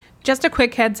Just a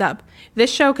quick heads up,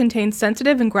 this show contains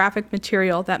sensitive and graphic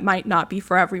material that might not be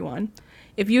for everyone.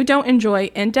 If you don't enjoy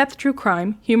in-depth true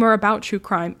crime, humor about true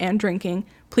crime, and drinking,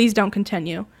 please don't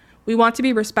continue. We want to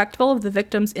be respectful of the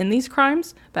victims in these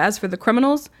crimes, but as for the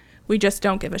criminals, we just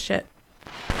don't give a shit.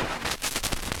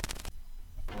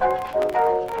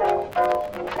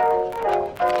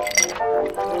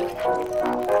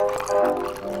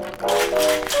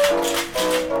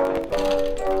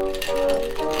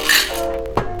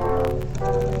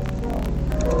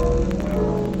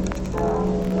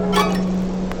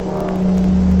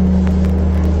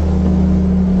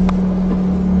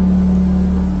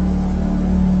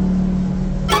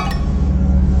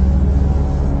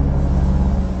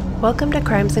 Welcome to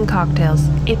Crimes and Cocktails,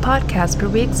 a podcast where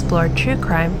we explore true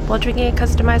crime while drinking a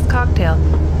customized cocktail,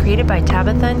 created by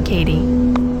Tabitha and Katie.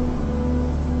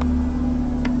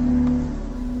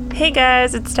 Hey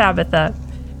guys, it's Tabitha.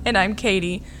 And I'm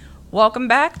Katie. Welcome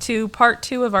back to part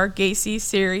 2 of our Gacy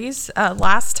series.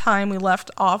 Last time we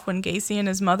left off when Gacy and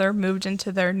his mother moved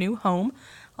into their new home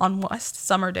on West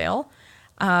Summerdale.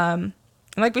 And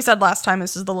like we said last time,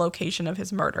 this is the location of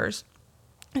his murders.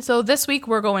 So this week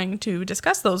we're going to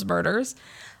discuss those murders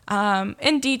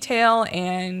in detail,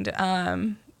 and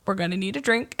we're going to need a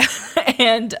drink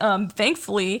and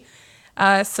thankfully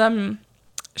some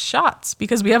shots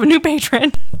because we have a new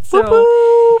patron. So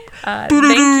thank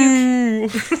you.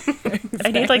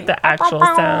 I need like the actual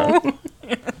sound.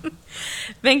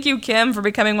 Thank you, Kim, for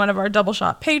becoming one of our double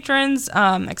shot patrons.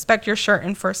 Expect your shirt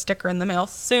and first sticker in the mail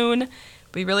soon.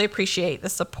 We really appreciate the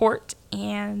support,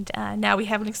 and now we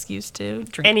have an excuse to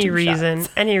drink Any two reason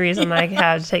shots. I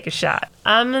have to take a shot.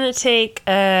 I'm going to take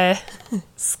a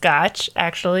scotch,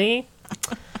 actually.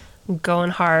 I'm going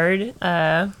hard.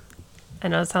 I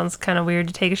know it sounds kind of weird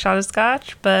to take a shot of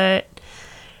scotch, but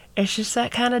it's just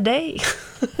that kind of day.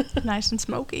 Nice and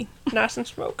smoky. Nice and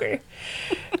smoky.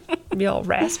 Be all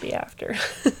raspy after.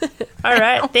 All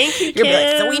right, thank you, Kim. You'll be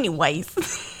like, so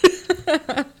anyways.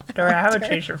 Or I have a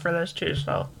chaser for this too,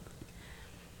 so.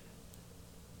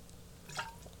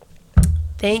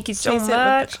 Thank you so Chase it with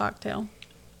much. the cocktail.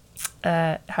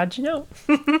 How'd you know?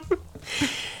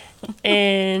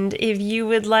 And if you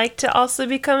would like to also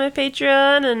become a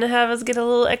Patreon and have us get a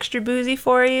little extra boozy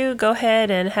for you, go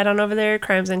ahead and head on over there,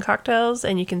 Crimes and Cocktails,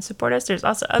 and you can support us. There's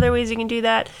also other ways you can do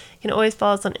that. You can always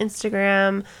follow us on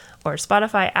Instagram or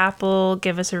Spotify, Apple.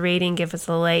 Give us a rating, give us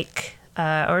a like,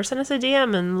 or send us a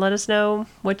DM and let us know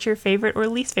what your favorite or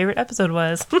least favorite episode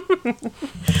was.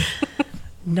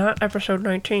 Not episode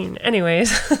 19.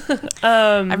 Anyways.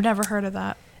 I've never heard of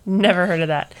that. Never heard of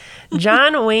that.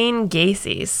 John Wayne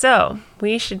Gacy. So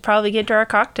we should probably get to our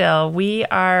cocktail. We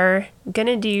are going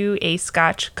to do a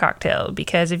Scotch cocktail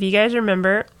because if you guys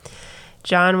remember,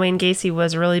 John Wayne Gacy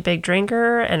was a really big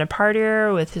drinker and a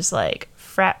partier with his like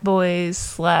frat boys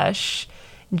 /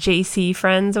 JC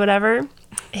friends, whatever.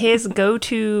 His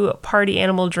go-to party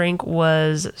animal drink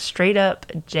was straight up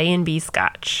J&B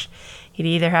Scotch. He'd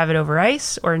either have it over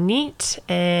ice or neat,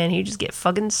 and he'd just get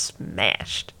fucking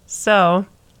smashed. So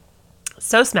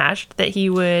smashed that he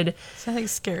would...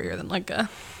 Sounds scarier than like a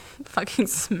fucking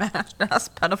smashed ass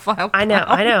pedophile. I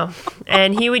know.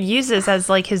 And he would use this as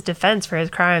like his defense for his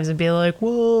crimes and be like,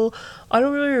 well, I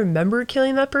don't really remember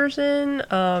killing that person.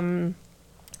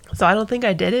 So I don't think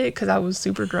I did it because I was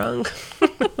super drunk.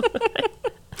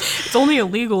 It's only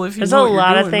illegal if you There's know a what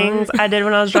lot you're of doing, things right? I did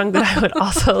when I was drunk that I would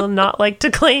also not like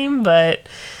to claim, but,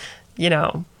 you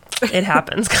know, it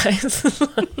happens, guys.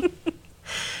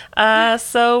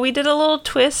 So we did a little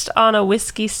twist on a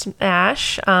whiskey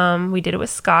smash. We did it with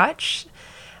scotch.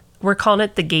 We're calling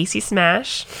it the Gacy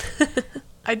Smash.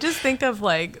 I just think of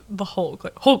like the Hulk,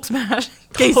 like Hulk smash,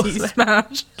 Gacy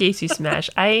smash. Gacy Smash.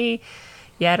 I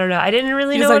don't know. I didn't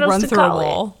really You know just, what like, else run to through a call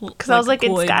wall, it. Because I was like like, a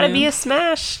it's Kool-Aid got to be man. a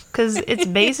smash. Because it's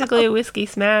basically a whiskey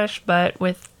smash, but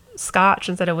with scotch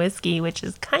instead of whiskey, which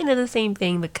is kind of the same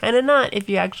thing, but kind of not if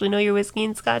you actually know your whiskey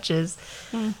and scotches.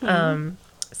 Mm-hmm.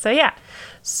 So yeah.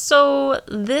 So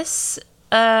this,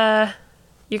 you're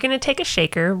going to take a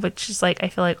shaker, which is like, I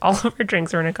feel like all of our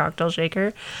drinks are in a cocktail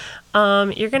shaker.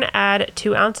 You're going to add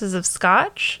 2 ounces of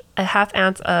scotch, a ½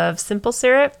 ounce of simple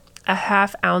syrup, a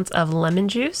 ½ ounce of lemon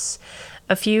juice,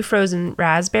 a few frozen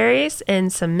raspberries,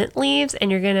 and some mint leaves,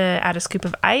 and you're going to add a scoop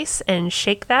of ice and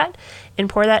shake that and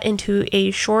pour that into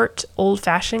a short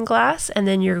old-fashioned glass, and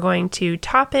then you're going to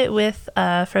top it with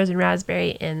frozen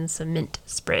raspberry and some mint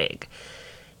sprig.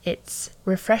 It's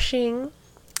refreshing,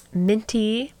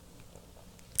 minty,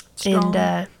 Strong.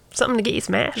 and something to get you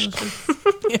smashed.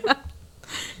 Yeah.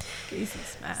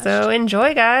 Gacy smash. So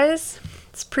enjoy, guys.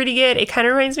 It's pretty good. It kind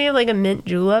of reminds me of like a mint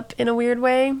julep in a weird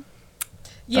way.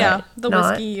 yeah, but the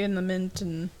not. whiskey and the mint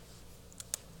and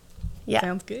Yeah.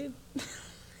 Sounds good.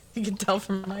 You can tell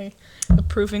from my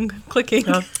approving clicking.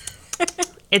 Oh.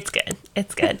 It's good.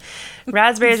 It's good.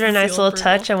 Raspberries are a nice Seal little approval.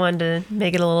 touch. I wanted to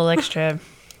make it a little extra,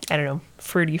 I don't know,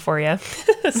 fruity for you.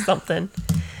 Something.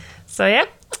 So, yeah.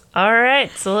 All right.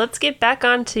 So, let's get back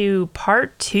on to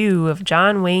part 2 of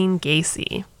John Wayne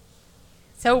Gacy.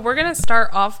 So we're going to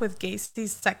start off with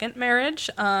Gacy's second marriage,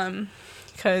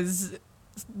 because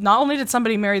not only did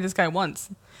somebody marry this guy once,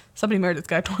 somebody married this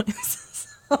guy twice.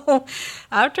 So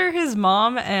after his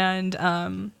mom and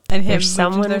him, There's moved into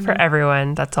someone their for new-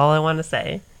 everyone. That's all I want to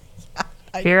say.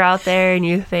 If you're out there and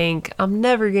you think, I'm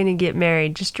never going to get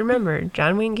married, just remember,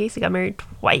 John Wayne Gacy got married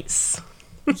twice.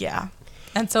 Yeah,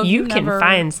 and so You he can never-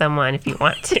 find someone if you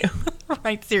want to.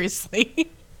 right, seriously.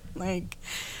 Like,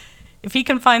 if he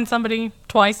can find somebody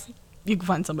twice, you can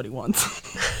find somebody once.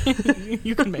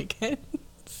 You can make it.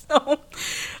 So,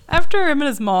 after him and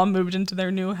his mom moved into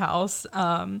their new house,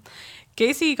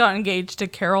 Gacy got engaged to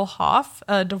Carol Hoff,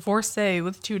 a divorcee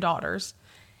with 2 daughters.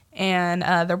 And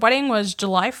their wedding was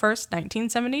July 1st,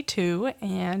 1972.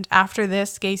 And after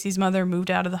this, Gacy's mother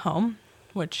moved out of the home,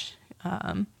 which,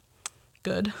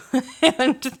 good.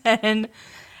 And then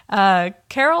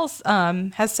Carol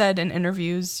has said in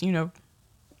interviews,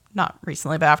 not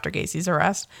recently, but after Gacy's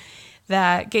arrest,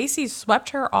 that Gacy swept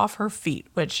her off her feet,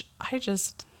 which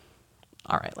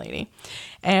all right, lady.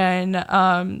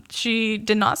 And she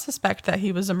did not suspect that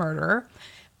he was a murderer,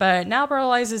 but now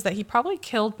realizes that he probably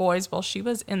killed boys while she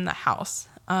was in the house.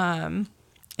 And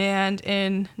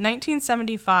in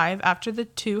 1975, after the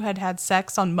two had had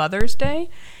sex on Mother's Day,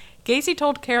 Gacy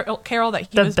told Carol that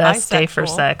he The was best bisexual. day for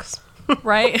sex.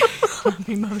 Right?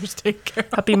 Happy Mother's Day, Carol.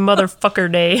 Happy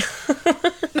motherfucker day.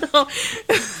 No.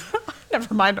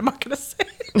 Never mind, I'm not going to say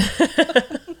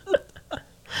it.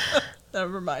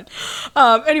 Never mind.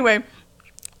 Anyway,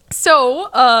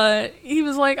 so he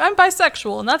was like, I'm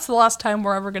bisexual, and that's the last time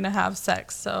we're ever going to have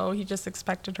sex. So he just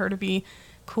expected her to be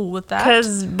cool with that.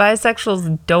 Because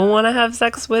bisexuals don't want to have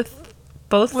sex with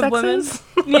both With women?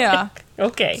 sexes? Yeah.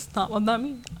 Okay. It's not what that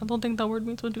means. I don't think that word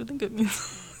means what you think it means.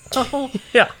 So,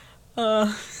 Yeah.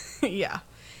 yeah.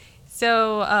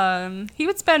 So he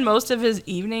would spend most of his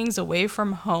evenings away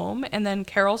from home, and then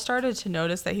Carol started to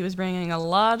notice that he was bringing a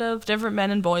lot of different men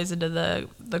and boys into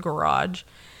the garage.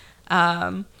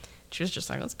 She was just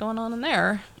like, what's going on in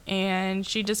there? And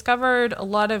she discovered a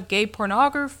lot of gay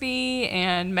pornography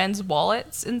and men's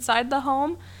wallets inside the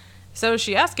home. So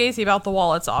she asked Gacy about the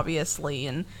wallets, obviously,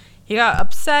 and he got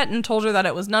upset and told her that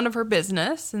it was none of her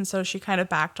business, and so she kind of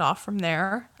backed off from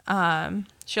there.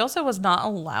 She also was not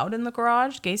allowed in the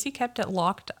garage. Gacy kept it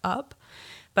locked up,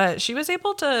 but she was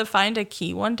able to find a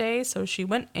key one day, so she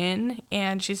went in,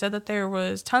 and she said that there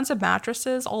was tons of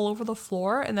mattresses all over the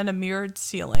floor, and then a mirrored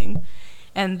ceiling,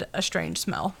 and a strange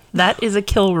smell. That is a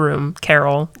kill room,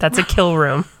 Carol. That's a kill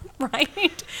room.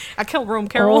 Right? A kill room,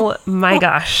 Carol. Oh my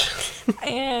gosh.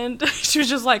 And she was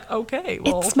just like, okay,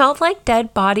 well, It smelled like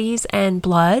dead bodies and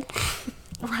blood.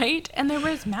 right? And there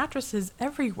was mattresses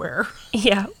everywhere.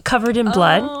 Yeah, covered in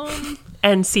blood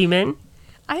and semen.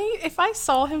 If I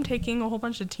saw him taking a whole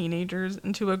bunch of teenagers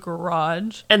into a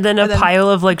garage, And then a pile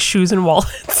of like shoes and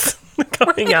wallets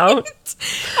coming out.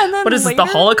 and then What is this, the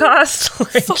later- Holocaust?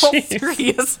 Like, So jeez.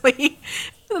 seriously,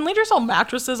 and later saw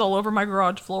mattresses all over my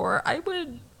garage floor, I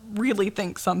would really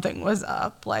think something was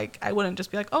up. Like, I wouldn't just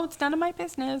be like, oh, it's none of my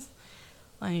business.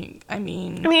 Like, I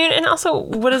mean, And also,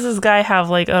 what does this guy have?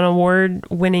 Like an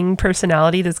award-winning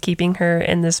personality that's keeping her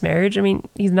in this marriage? I mean,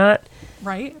 he's not.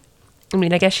 right?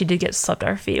 I guess she did get swept off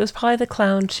her feet. It was probably the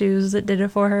clown shoes that did it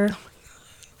for her.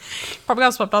 Probably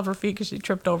got swept off her feet because she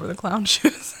tripped over the clown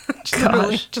shoes. She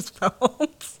literally Gosh. just fell.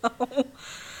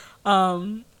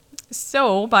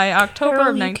 So by October Carol,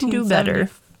 of you can 1970, do better.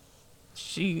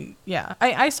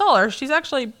 I saw her. She's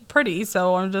actually pretty,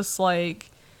 so I'm just like,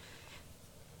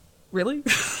 really?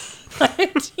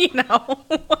 But,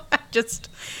 just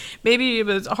maybe it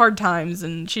was hard times,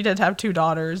 and she did have 2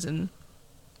 daughters, and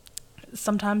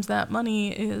sometimes that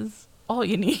money is all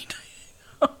you need.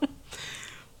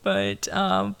 But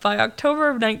by October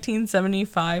of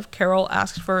 1975, Carol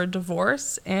asked for a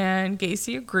divorce, and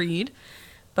Gacy agreed.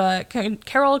 But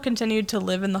Carol continued to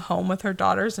live in the home with her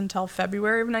daughters until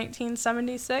February of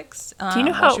 1976. Do you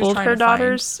know how old her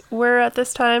daughters were at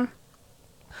this time?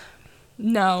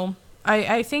 No.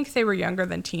 I think they were younger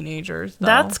than teenagers, though.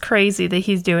 That's crazy that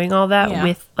he's doing all that Yeah.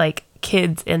 with like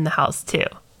kids in the house too.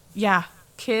 Yeah.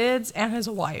 Kids and his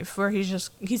wife, where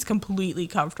he's completely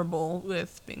comfortable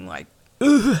with being like,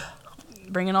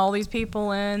 bringing all these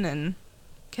people in and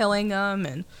killing them.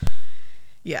 And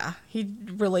yeah, he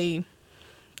really,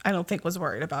 I don't think was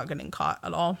worried about getting caught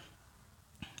at all.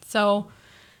 So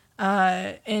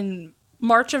In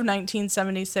March of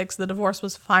 1976, the divorce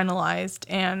was finalized,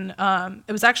 and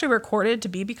it was actually recorded to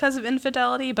be because of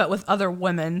infidelity, but with other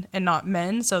women and not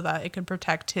men, so that it could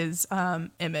protect his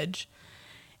image.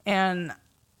 And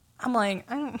I'm like,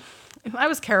 if I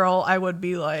was Carol, I would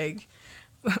be like,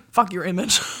 fuck your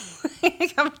image.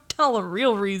 Like, I would tell the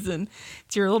real reason.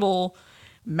 It's your little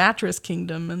mattress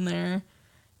kingdom in there.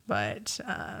 But,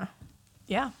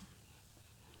 yeah.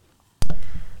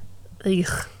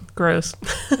 Ugh, gross.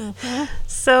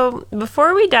 So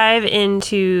before we dive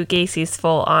into Gacy's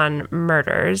full-on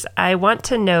murders, I want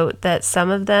to note that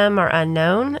some of them are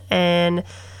unknown and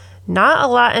not a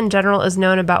lot in general is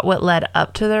known about what led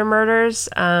up to their murders.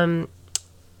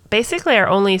 Basically, our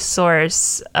only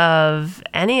source of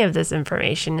any of this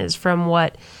information is from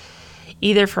what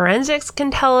either forensics can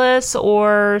tell us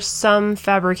or some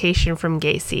fabrication from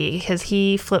Gacy, because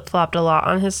he flip-flopped a lot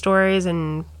on his stories.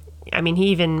 And I mean, he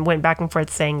even went back and forth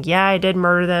saying, yeah, I did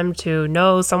murder them, to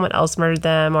no, someone else murdered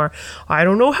them, or I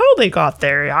don't know how they got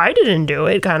there, I didn't do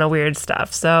it, kind of weird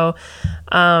stuff. So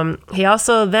he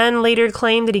also then later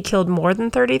claimed that he killed more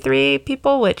than 33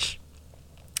 people, which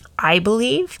I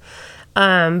believe.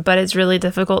 But it's really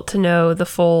difficult to know the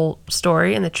full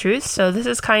story and the truth. So this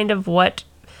is kind of what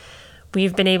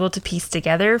we've been able to piece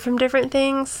together from different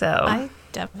things. So I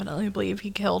definitely believe he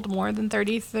killed more than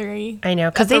 33. I know,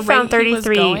 because they found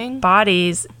 33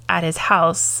 bodies at his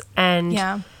house. And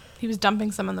yeah, he was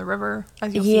dumping some in the river,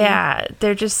 as you'll see. Yeah,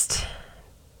 they're just...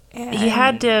 he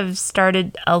had to have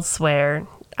started elsewhere.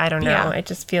 I don't know. Yeah. I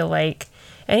just feel like...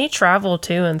 and he traveled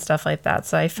too and stuff like that.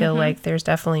 So I feel like there's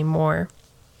definitely more.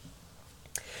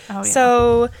 Oh, yeah.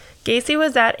 So Gacy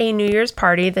was at a New Year's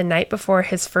party the night before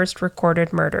his first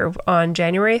recorded murder on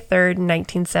January 3rd,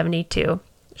 1972,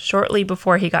 shortly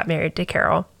before he got married to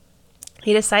Carol.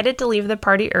 He decided to leave the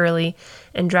party early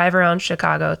and drive around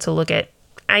Chicago to look at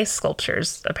ice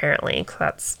sculptures, apparently.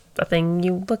 That's a thing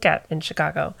you look at in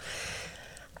Chicago.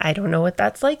 I don't know what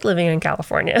that's like living in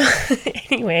California.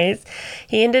 Anyways,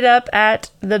 he ended up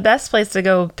at the best place to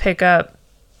go pick up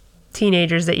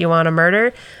teenagers that you want to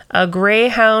murder, a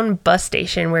Greyhound bus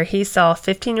station, where he saw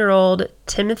 15-year-old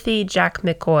Timothy Jack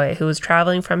McCoy, who was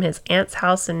traveling from his aunt's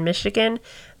house in Michigan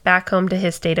back home to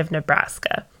his state of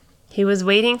Nebraska. He was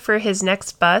waiting for his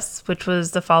next bus, which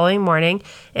was the following morning,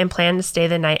 and planned to stay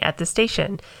the night at the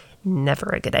station. Never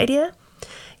a good idea.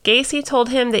 Gacy told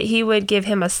him that he would give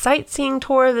him a sightseeing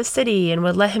tour of the city and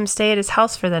would let him stay at his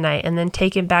house for the night and then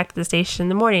take him back to the station in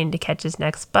the morning to catch his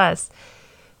next bus.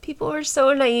 People were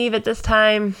so naive at this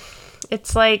time.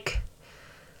 It's like,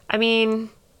 I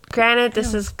mean, granted,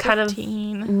 this is 15. Kind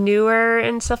of newer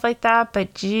and stuff like that,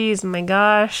 but geez, my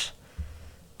gosh,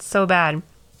 it's so bad.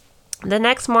 The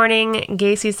next morning,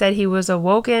 Gacy said he was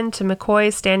awoken to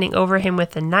McCoy standing over him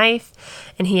with a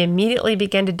knife, and he immediately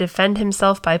began to defend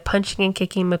himself by punching and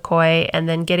kicking McCoy and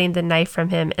then getting the knife from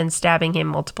him and stabbing him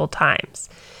multiple times.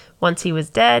 Once he was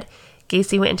dead,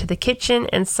 Gacy went into the kitchen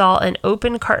and saw an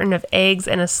open carton of eggs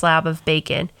and a slab of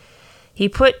bacon. He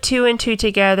put two and two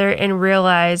together and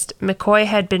realized McCoy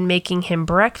had been making him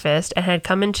breakfast and had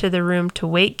come into the room to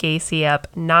wake Gacy up,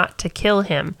 not to kill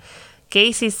him.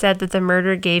 Gacy said that the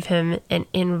murder gave him an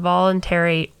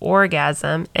involuntary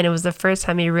orgasm, and it was the first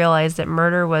time he realized that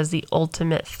murder was the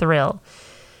ultimate thrill.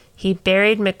 He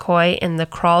buried McCoy in the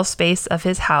crawl space of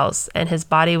his house, and his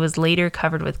body was later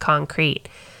covered with concrete.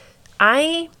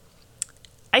 I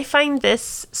find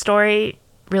this story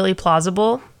really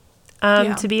plausible,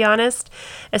 to be honest,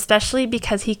 especially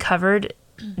because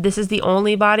this is the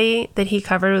only body that he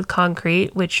covered with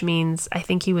concrete, which means I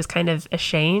think he was kind of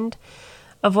ashamed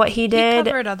of what he did. He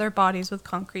covered other bodies with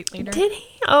concrete later. Did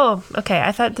he? Oh, okay.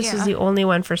 I thought this was the only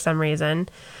one for some reason.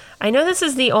 I know this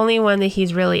is the only one that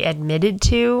he's really admitted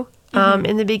to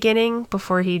in the beginning,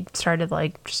 before he started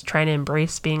like just trying to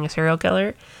embrace being a serial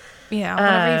killer. Yeah,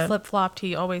 whenever he flip-flopped,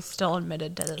 he always still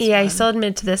admitted to this one. Yeah, he still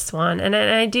admitted to this one. And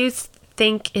I do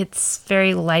think it's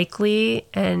very likely,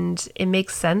 and it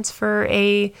makes sense for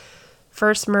a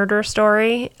first murder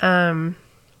story.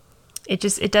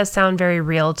 It does sound very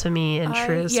real to me and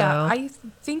true. Yeah, I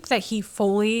think that he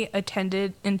fully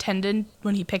intended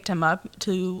when he picked him up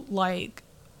to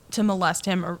molest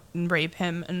him or rape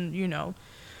him and,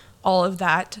 all of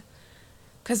that.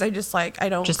 Because I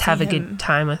don't just have a good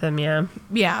time with him, yeah.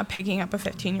 Yeah, picking up a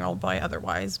 15-year-old boy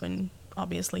otherwise, when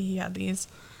obviously he had these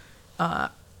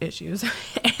issues,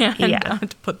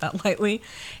 and to put that lightly.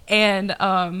 And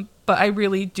but I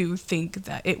really do think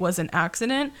that it was an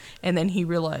accident, and then he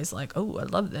realized like, oh, I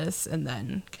love this, and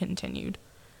then continued.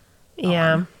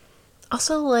 Yeah.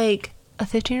 Also, like, a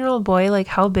 15-year-old boy, like,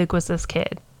 how big was this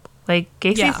kid? Like,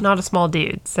 Gacy's not a small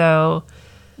dude, so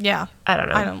Yeah. I don't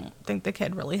know. I don't think the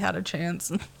kid really had a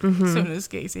chance as soon as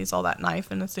Gacy saw that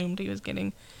knife and assumed he was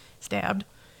getting stabbed.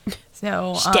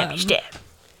 So, Stab.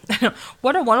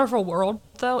 what a wonderful world,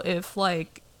 though, if,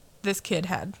 like, this kid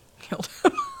had killed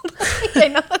him. I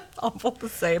know that's awful to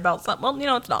say about something. Well, you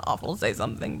know, it's not awful to say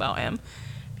something about him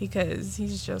because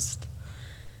he's just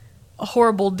a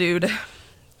horrible dude.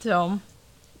 So,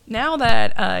 now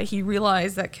that he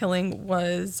realized that killing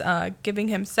was giving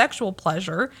him sexual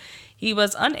pleasure, he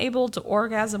was unable to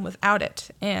orgasm without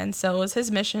it, and so it was his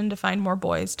mission to find more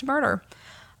boys to murder.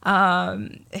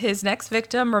 His next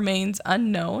victim remains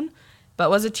unknown, but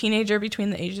was a teenager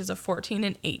between the ages of 14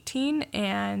 and 18,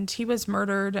 and he was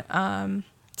murdered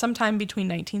sometime between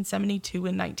 1972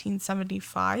 and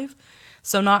 1975,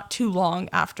 so not too long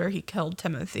after he killed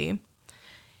Timothy.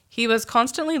 He was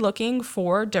constantly looking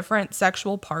for different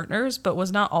sexual partners, but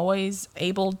was not always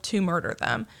able to murder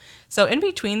them. So in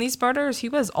between these murders, he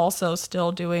was also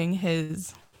still doing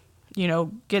his,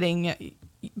 getting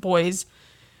boys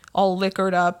all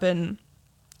liquored up and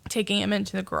taking him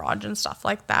into the garage and stuff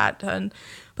like that.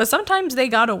 But sometimes they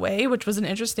got away, which was an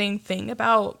interesting thing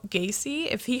about Gacy.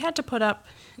 If he had to put up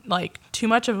like too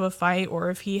much of a fight or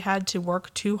if he had to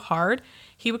work too hard,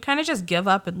 he would kind of just give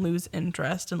up and lose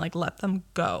interest and like let them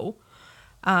go.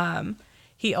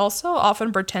 He also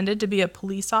often pretended to be a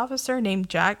police officer named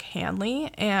Jack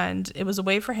Hanley, and it was a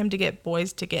way for him to get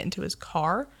boys to get into his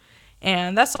car.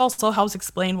 And that's also helps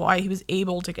explain why he was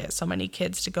able to get so many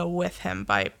kids to go with him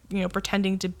by,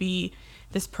 pretending to be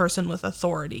this person with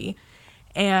authority.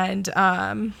 And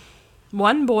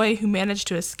one boy who managed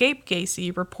to escape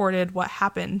Gacy reported what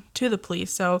happened to the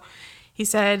police. So he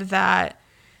said that,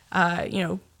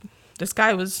 this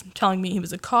guy was telling me he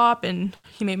was a cop and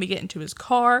he made me get into his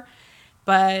car.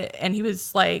 And he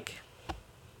was like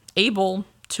able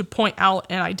to point out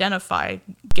and identify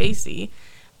Gacy.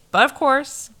 But of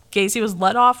course, Gacy was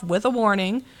let off with a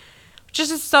warning, which is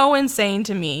just so insane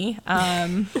to me.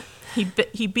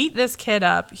 He beat this kid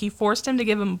up. He forced him to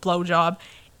give him a blowjob,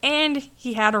 and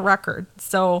he had a record.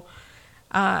 So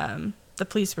the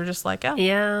police were just like, "Oh,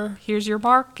 yeah, here's your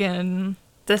mark," and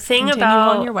the thing continue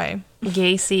about on your way.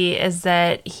 Gacy is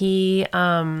that he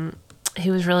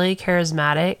was really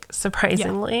charismatic,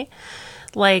 surprisingly. Yeah.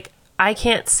 Like, I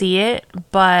can't see it,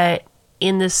 but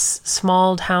in this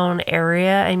small town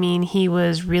area, I mean, he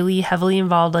was really heavily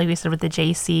involved, like we said, with the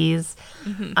JCs.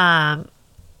 Mm-hmm.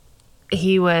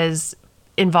 He was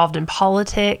involved in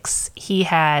politics. He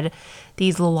had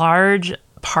these large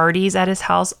parties at his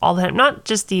house all the time. Not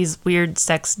just these weird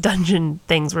sex dungeon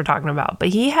things we're talking about, but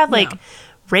he had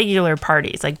regular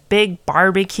parties, like big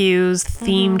barbecues,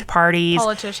 themed parties.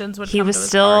 Politicians would. He was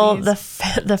still the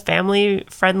family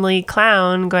friendly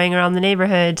clown going around the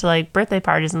neighborhood to like birthday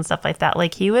parties and stuff like that.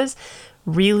 Like, he was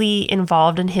really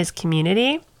involved in his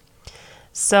community.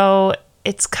 So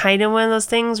it's kind of one of those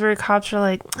things where cops are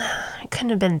like, it couldn't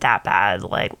have been that bad.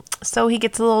 Like, so he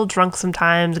gets a little drunk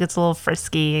sometimes, gets a little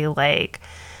frisky, like,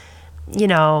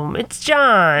 it's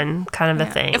John kind of a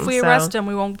thing. If we arrest him,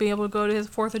 we won't be able to go to his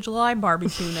 4th of July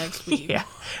barbecue next week. Yeah.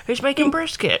 He's making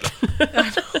brisket.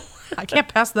 I can't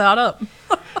pass that up.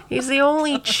 He's the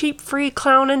only cheap, free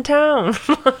clown in town.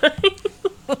 Oh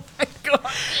my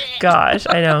gosh,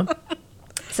 I know.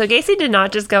 So Gacy did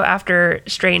not just go after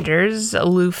strangers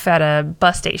aloof at a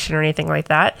bus station or anything like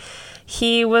that.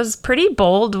 He was pretty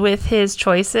bold with his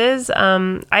choices,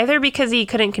 either because he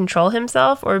couldn't control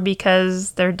himself or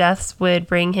because their deaths would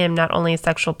bring him not only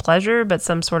sexual pleasure, but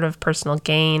some sort of personal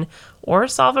gain or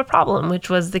solve a problem, which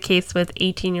was the case with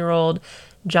 18-year-old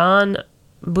John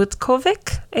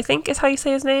Butkovic, I think is how you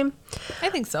say his name. I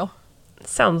think so.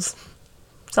 Sounds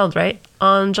right.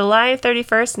 On July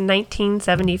 31st,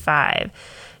 1975,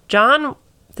 John,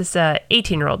 this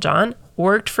 18-year-old John,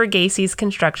 worked for Gacy's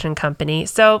construction company.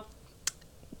 So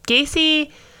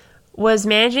Gacy was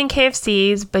managing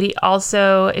KFCs, but he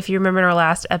also, if you remember in our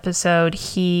last episode,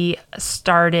 he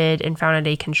started and founded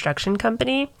a construction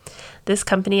company. This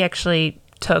company actually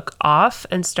took off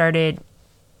and started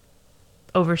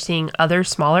overseeing other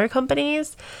smaller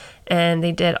companies, and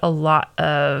they did a lot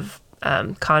of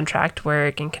contract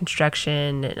work and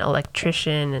construction and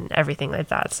electrician and everything like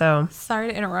that. So sorry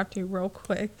to interrupt you real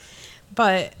quick,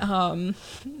 but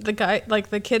the guy, like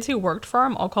the kids who worked for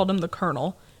him, all called him the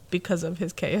Colonel because of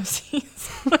his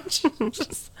KFCs.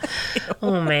 Just,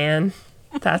 oh man,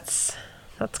 that's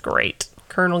great,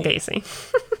 Colonel Gacy.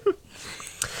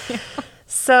 Yeah.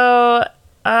 So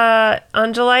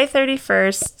on July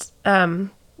 31st,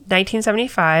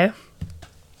 1975,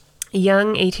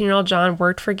 young 18-year-old John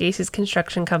worked for Gacy's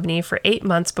construction company for 8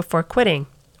 months before quitting.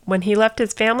 When he left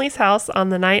his family's house on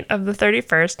the night of the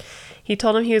 31st, he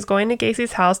told him he was going to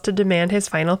Gacy's house to demand his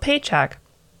final paycheck,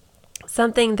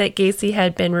 something that Gacy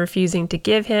had been refusing to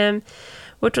give him,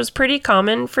 which was pretty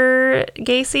common for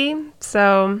Gacy.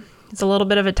 So he's a little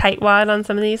bit of a tightwad on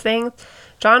some of these things.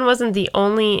 John wasn't the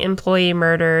only employee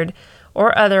murdered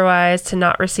or otherwise to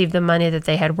not receive the money that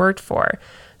they had worked for.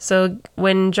 So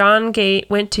when John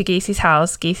went to Gacy's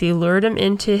house, Gacy lured him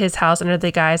into his house under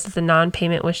the guise that the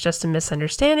non-payment was just a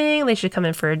misunderstanding. They should come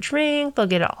in for a drink. They'll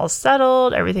get it all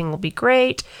settled. Everything will be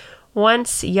great.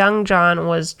 Once young John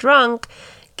was drunk,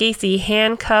 Gacy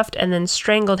handcuffed and then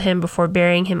strangled him before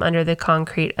burying him under the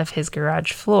concrete of his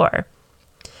garage floor.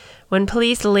 When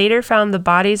police later found the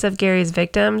bodies of Gary's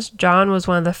victims, John was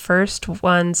one of the first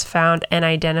ones found and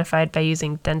identified by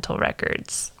using dental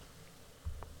records.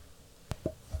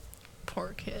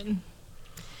 Poor kid.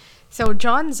 So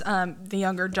John's, the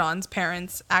younger John's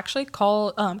parents actually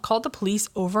called the police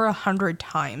over 100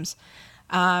 times,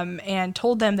 and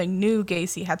told them they knew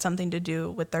Gacy had something to do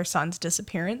with their son's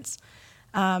disappearance,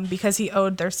 because he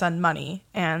owed their son money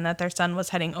and that their son was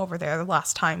heading over there the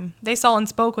last time they saw and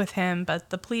spoke with him. But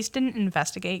the police didn't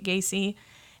investigate Gacy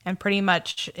and pretty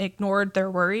much ignored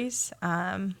their worries.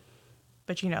 But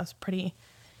it's pretty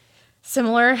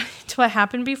similar to what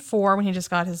happened before when he just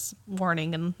got his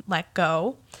warning and let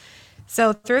go.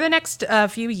 So through the next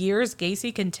few years,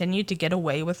 Gacy continued to get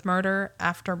away with murder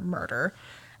after murder.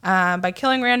 By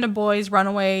killing random boys,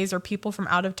 runaways, or people from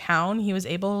out of town, he was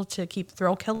able to keep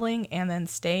thrill killing and then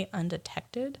stay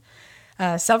undetected.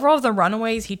 Several of the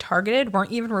runaways he targeted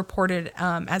weren't even reported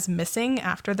as missing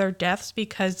after their deaths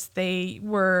because they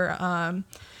were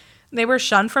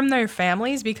shunned from their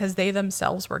families because they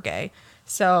themselves were gay.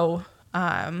 So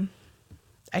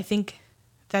I think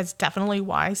that's definitely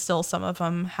why still some of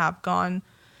them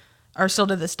are still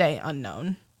to this day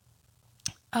unknown.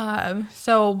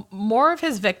 So more of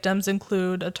his victims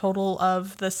include a total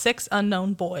of the 6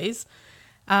 unknown boys.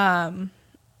 I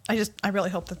really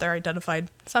hope that they're identified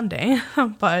someday,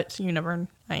 but you never,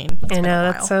 I know,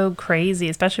 that's so crazy,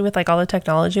 especially with like all the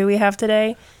technology we have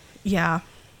today. Yeah.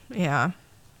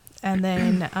 And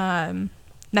then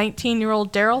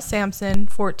 19-year-old Daryl Sampson,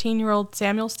 14-year-old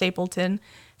Samuel Stapleton,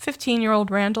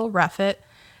 15-year-old Randall Reffett,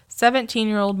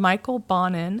 17-year-old Michael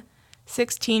Bonin,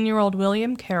 16-year-old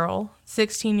William Carroll,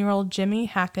 16-year-old Jimmy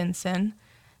Hackinson,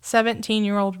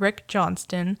 17-year-old Rick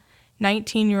Johnston,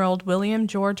 19-year-old William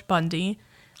George Bundy,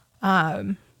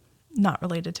 not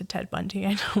related to Ted Bundy,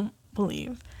 I don't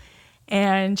believe,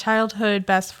 and childhood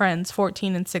best friends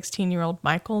 14 and 16-year-old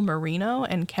Michael Marino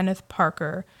and Kenneth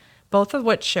Parker, both of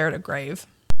which shared a grave.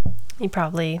 He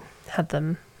probably had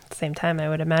them at the same time, I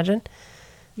would imagine.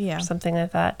 Yeah. Or something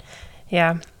like that.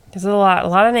 Yeah. There's a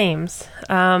lot of names.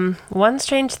 One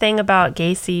strange thing about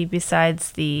Gacy,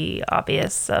 besides the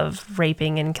obvious of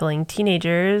raping and killing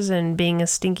teenagers and being a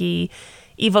stinky,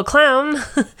 evil clown,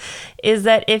 is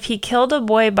that if he killed a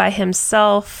boy by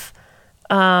himself,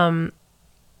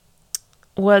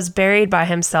 was buried by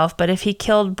himself, but if he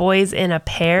killed boys in a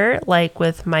pair, like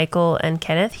with Michael and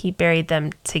Kenneth, he buried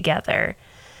them together.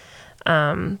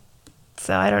 So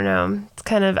I don't know. It's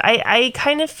kind of, I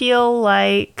kind of feel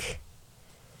like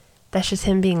that's just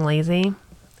him being lazy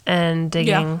and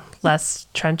digging less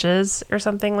trenches or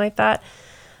something like that.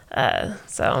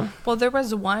 Well, there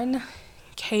was one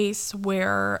case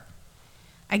where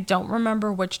I don't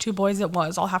remember which 2 boys it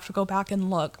was. I'll have to go back and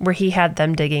look. Where he had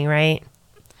them digging, right?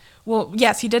 Well,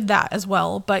 yes, he did that as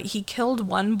well. But he killed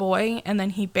one boy and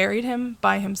then he buried him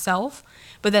by himself.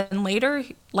 But then later,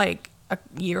 like a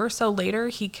year or so later,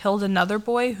 he killed another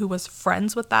boy who was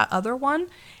friends with that other one.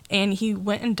 And he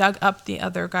went and dug up the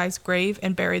other guy's grave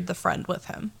and buried the friend with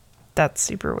him. That's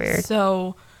super weird.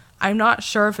 So I'm not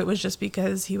sure if it was just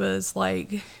because he was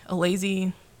like a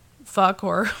lazy fuck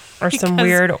or some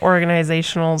weird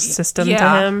organizational system to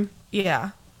him.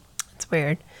 Yeah. It's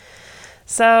weird.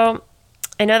 So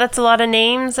I know that's a lot of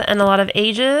names and a lot of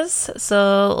ages,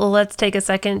 so let's take a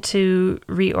second to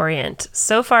reorient.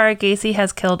 So far, Gacy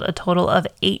has killed a total of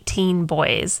 18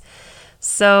 boys.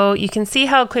 So you can see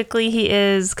how quickly he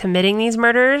is committing these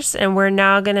murders, and we're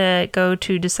now going to go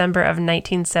to December of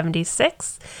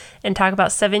 1976 and talk about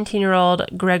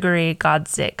 17-year-old Gregory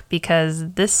Godzik,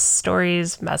 because this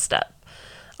story's messed up.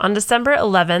 On December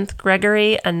 11th,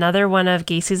 Gregory, another one of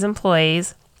Gacy's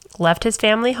employees, left his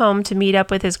family home to meet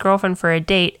up with his girlfriend for a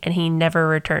date, and he never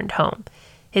returned home.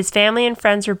 His family and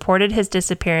friends reported his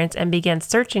disappearance and began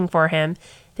searching for him.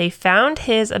 They found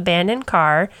his abandoned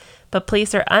car, but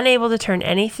police are unable to turn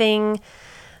anything.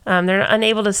 They're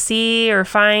unable to see or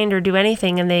find or do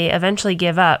anything, and they eventually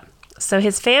give up. So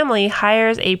his family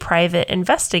hires a private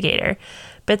investigator.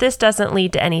 But this doesn't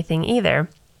lead to anything either.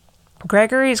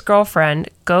 Gregory's girlfriend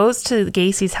goes to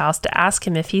Gacy's house to ask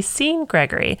him if he's seen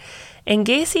Gregory, and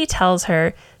Gacy tells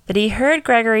her that he heard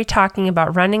Gregory talking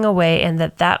about running away and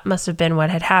that must have been what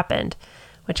had happened,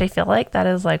 which I feel like that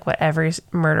is like what every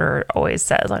murderer always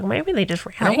says. Like, maybe they just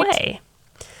ran away.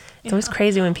 It's always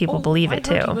crazy when people believe it,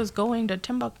 too. He was going to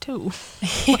Timbuktu.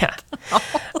 Yeah.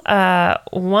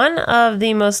 One of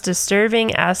the most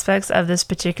disturbing aspects of this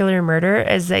particular murder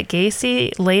is that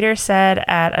Gacy later said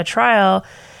at a trial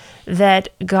that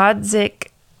Godzik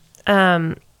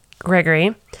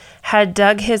Gregory had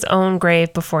dug his own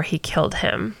grave before he killed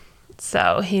him.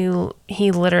 So he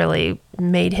literally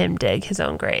made him dig his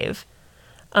own grave.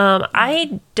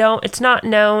 It's not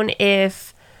known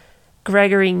if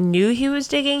Gregory knew he was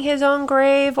digging his own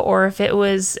grave or if it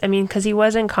was, because he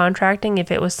wasn't contracting, if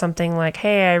it was something like,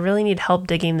 hey, I really need help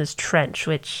digging this trench,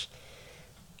 which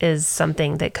is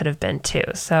something that could have been too.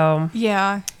 So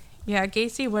yeah,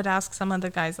 Gacy would ask some of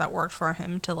the guys that worked for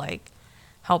him to like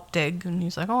help dig, and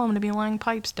he's like, oh, I'm going to be laying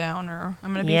pipes down, or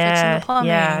I'm going to be fixing the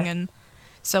plumbing, and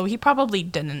so he probably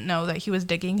didn't know that he was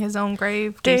digging his own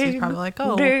grave. Gacy's probably like,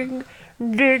 oh, dig,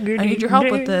 I need your help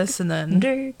with this, and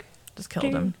then just killed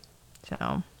him.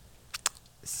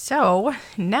 So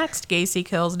next, Gacy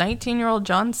kills 19-year-old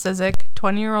John Cizik,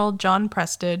 20-year-old John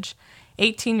Prestige,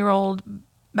 18-year-old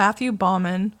Matthew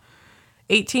Bauman,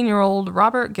 18-year-old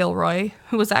Robert Gilroy,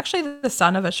 who was actually the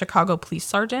son of a Chicago police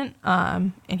sergeant,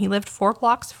 and he lived 4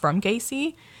 blocks from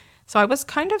Gacy. So I was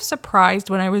kind of surprised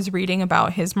when I was reading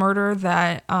about his murder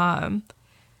that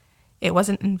it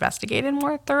wasn't investigated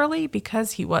more thoroughly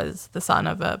because he was the son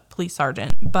of a police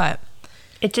sergeant, but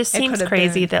it just seems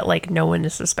crazy that, like, no one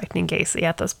is suspecting Gacy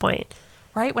at this point.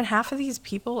 Right? When half of these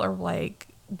people are, like,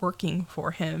 working for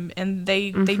him, and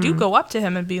they do go up to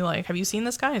him and be like, have you seen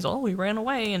this guy? He's, oh, he ran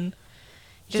away. And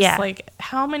just, like,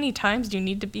 how many times do you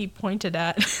need to be pointed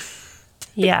at?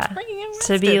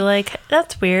 To be like,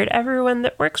 that's weird. Everyone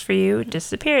that works for you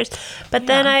disappears. But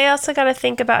then I also got to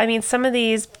think about, some of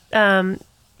these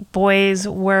boys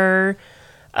were...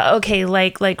 okay,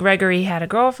 like Gregory had a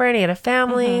girlfriend, he had a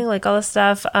family, like all this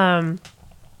stuff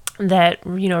that,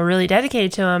 really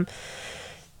dedicated to him.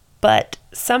 But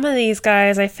some of these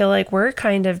guys, I feel like, were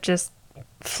kind of just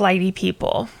flighty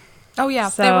people. Oh, yeah.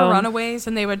 So, they were runaways,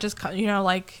 and they would just,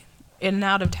 like, in and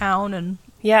out of town, and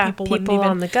people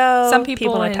on the go. Some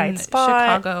people in a tight spot.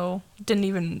 Chicago didn't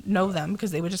even know them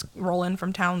because they would just roll in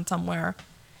from town somewhere,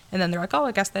 and then they're like, oh,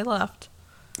 I guess they left.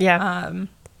 Yeah.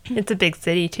 It's a big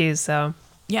city, too, so...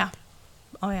 Yeah.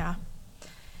 Oh, yeah.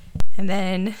 And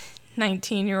then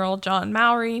 19-year-old John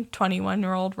Mowry,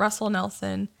 21-year-old Russell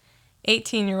Nelson,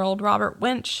 18-year-old Robert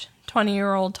Winch,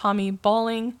 20-year-old Tommy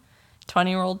Bowling,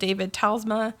 20-year-old David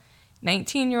Talsma,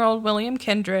 19-year-old William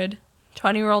Kindred,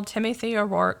 20-year-old Timothy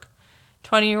O'Rourke,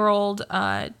 20-year-old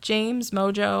James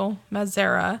Mojo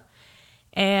Mazzara.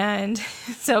 And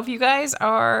so if you guys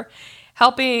are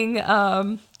helping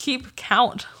keep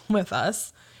count with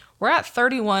us, we're at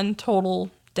 31 total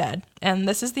dead, and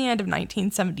this is the end of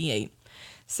 1978.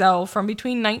 So from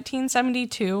between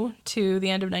 1972 to the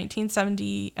end of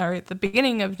 1970, or the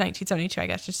beginning of 1972, I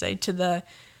guess you say, to the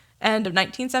end of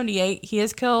 1978, he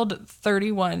has killed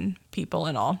 31 people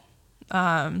in all.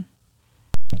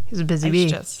 He's a busy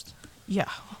bee.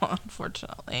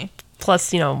 Unfortunately.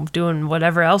 Plus, doing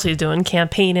whatever else he's doing,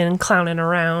 campaigning, clowning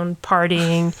around,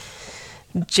 partying,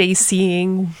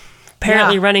 JCing,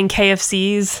 apparently running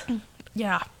KFCs.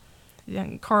 Yeah.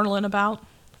 Colonel about.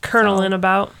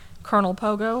 Colonel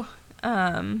Pogo.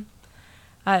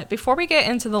 Before we get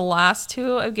into the last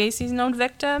 2 of Gacy's known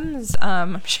victims,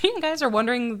 I'm sure you guys are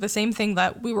wondering the same thing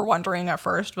that we were wondering at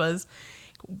first was,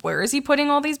 where is he putting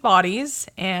all these bodies?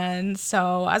 And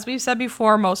so, as we've said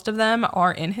before, most of them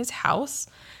are in his house.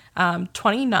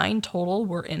 29 total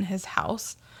were in his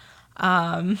house.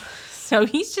 So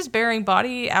he's just burying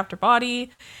body after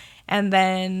body. And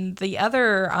then the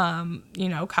other,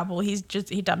 couple, he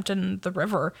dumped in the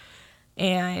river.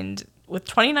 And with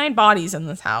 29 bodies in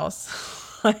this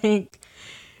house, like,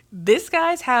 this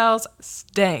guy's house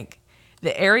stank.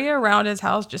 The area around his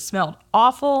house just smelled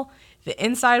awful. The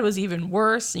inside was even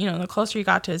worse. The closer you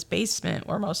got to his basement,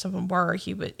 where most of them were,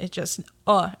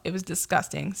 it was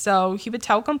disgusting. So he would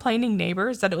tell complaining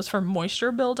neighbors that it was from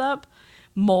moisture buildup,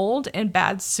 mold, and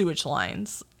bad sewage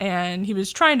lines. And he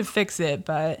was trying to fix it,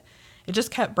 but it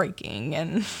just kept breaking.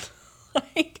 And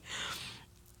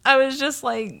I was just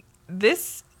like,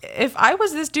 if I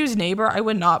was this dude's neighbor, I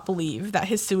would not believe that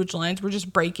his sewage lines were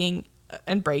just breaking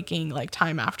and breaking, like,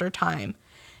 time after time.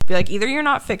 Be like, either you're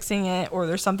not fixing it or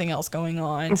there's something else going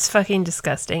on. It's fucking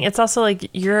disgusting. It's also like,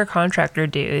 you're a contractor,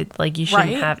 dude. Like, you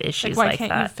shouldn't have issues why like can't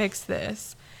that. you fix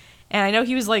this? And I know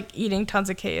he was like eating tons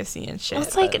of KFC and shit. Well,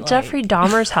 it's like Jeffrey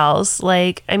Dahmer's house.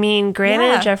 Like, I mean,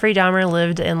 granted, Jeffrey Dahmer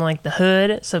lived in like the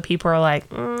hood, so people are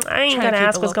like, I ain't gonna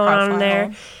ask what's going on in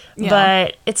there. Yeah.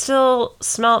 But it still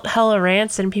smelled hella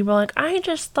rancid, and people are like, I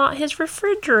just thought his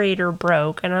refrigerator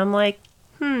broke. And I'm like,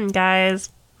 guys,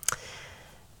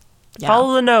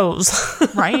 follow the nose.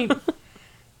 Right?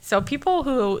 So people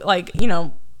who, like, you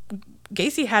know,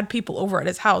 Gacy had people over at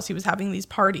his house. He was having these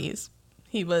parties.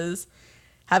 He was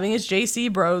having his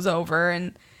JC bros over,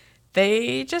 and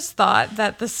they just thought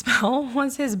that the smell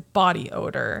was his body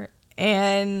odor.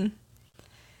 And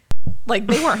like,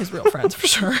 they weren't his real friends for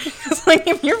sure. It's like,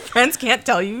 if your friends can't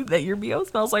tell you that your BO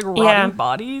smells like rotting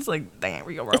bodies, like, they ain't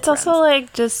real friends. It's also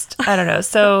like, just, I don't know.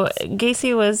 So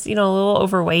Gacy was, you know, a little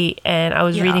overweight, and I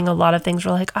was reading a lot of things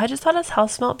where like, I just thought his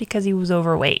house smelled because he was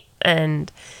overweight, and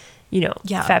you know,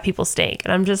 fat people stink.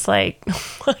 And I'm just like,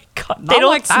 oh my God, they don't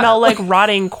like smell like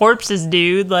rotting corpses,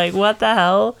 dude. Like, what the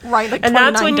hell? Right. Like, and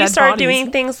that's when you start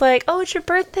doing things like, oh, it's your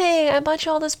birthday, I bought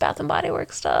you all this Bath and Body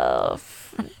Works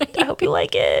stuff. I hope you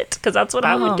like it. Because that's what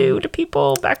I would do to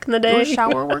people back in the day.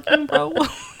 Shower working, bro.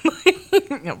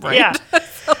 Yeah.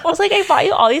 I was like, I bought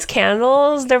you all these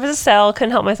candles. There was a sale.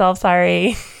 Couldn't help myself.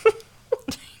 Sorry.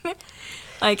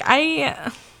 Like,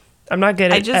 I'm not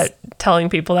good at telling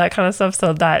people that kind of stuff,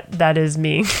 so that is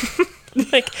me.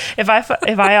 Like, if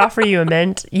I offer you a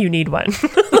mint, you need one.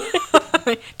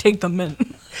 Take the mint.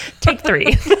 Take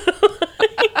 3.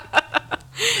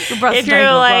 If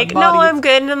you're like, no, I'm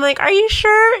good, and I'm like, are you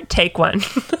sure? Take one.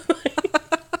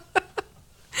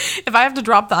 If I have to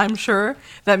drop the I'm sure,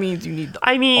 that means you need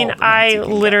I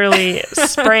literally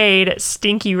sprayed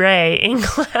Stinky Ray in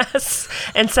class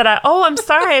and said, I'm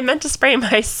sorry, I meant to spray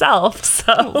myself.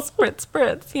 So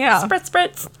spritz, yeah.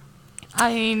 Spritz.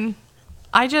 I mean,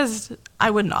 I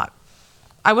would not.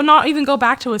 I would not even go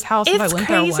back to his house if I went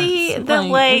there once. It's crazy that,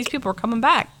 like, these people are coming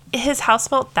back. His house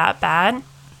smelled that bad,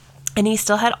 and he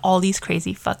still had all these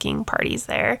crazy fucking parties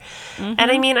there. Mm-hmm.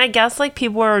 And I mean, I guess, like,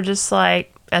 people were just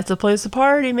like, that's a place to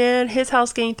party, man. His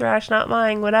house getting thrashed, not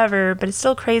mine, whatever. But it's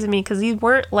still crazy to me because these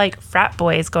weren't like frat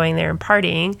boys going there and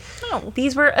partying. No.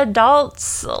 These were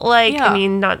adults. Like, I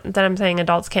mean, not that I'm saying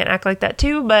adults can't act like that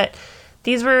too, but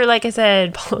these were, like I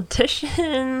said,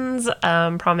 politicians,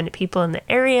 prominent people in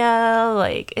the area.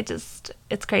 Like,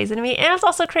 it's crazy to me. And it's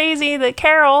also crazy that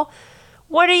Carol,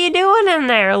 what are you doing in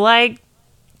there? Like,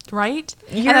 right?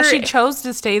 And that she chose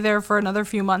to stay there for another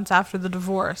few months after the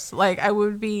divorce. Like, I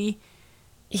would be...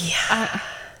 Yeah.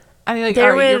 I mean, like,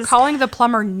 you're calling the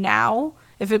plumber now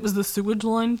if it was the sewage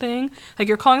line thing. Like,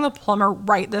 you're calling the plumber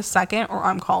right this second, or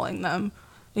I'm calling them.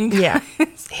 Yeah.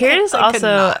 Here's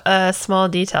also a small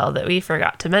detail that we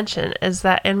forgot to mention, is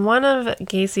that in one of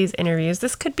Gacy's interviews,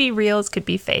 this could be real, this could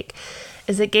be fake,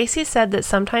 is that Gacy said that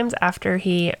sometimes after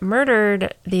he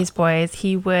murdered these boys,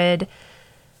 he would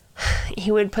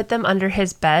put them under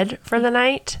his bed for the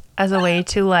night as a way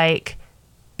to, like,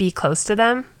 be close to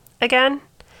them again.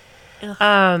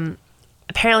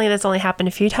 Apparently this only happened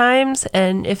a few times,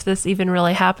 and if this even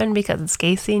really happened, because it's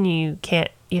Gacy and you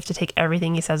have to take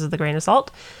everything he says with a grain of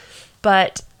salt.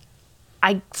 But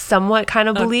I somewhat kind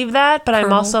of believe that, but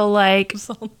I'm also like,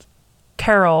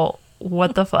 Carol,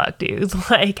 what the fuck, dude?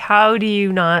 Like, how do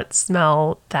you not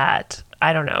smell that?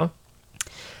 I don't know.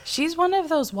 She's one of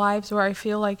those wives where I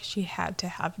feel like she had to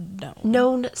have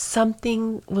known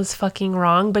something was fucking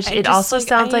wrong, but it also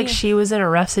sounds like she was in a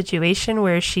rough situation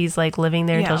where she's like living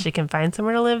there until she can find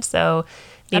somewhere to live. So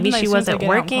maybe she wasn't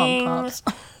working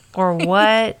or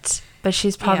what, but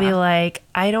she's probably like,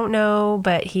 I don't know,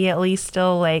 but he at least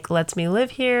still like lets me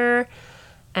live here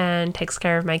and takes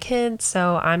care of my kids.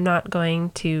 So I'm not going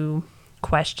to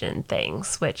question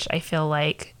things, which I feel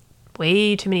like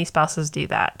way too many spouses do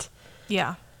that.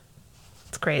 Yeah.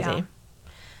 It's crazy. Yeah.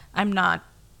 I'm not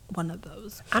one of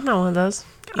those. I'm not one of those.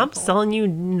 People. I'm selling you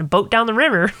a boat down the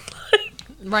river.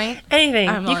 Right?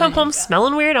 Anything. You come home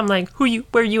smelling weird, I'm like, where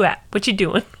you at? What you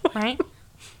doing? Right?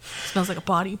 Smells like a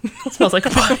body. Smells like a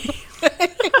body.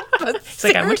 It's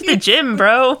like, I went to the gym,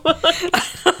 bro.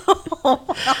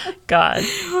 God.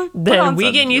 Then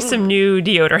we getting you some new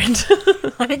deodorant.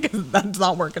 That's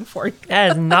not working for you.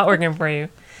 That is not working for you.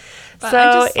 But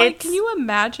so like, can you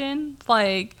imagine,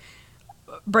 like,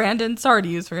 Brandon, sorry to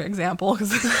use for example,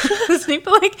 because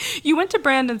like, you went to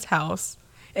Brandon's house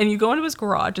and you go into his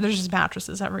garage and there's just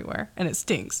mattresses everywhere and it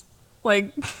stinks.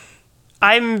 Like,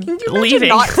 I'm leaving.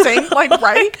 Not saying, like,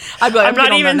 right? I'd be like, I'm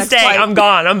not even staying. I'm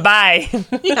gone. I'm bye.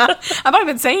 Yeah, I'm not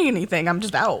even saying anything. I'm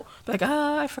just out. Like,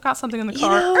 I forgot something in the You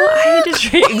car. know, I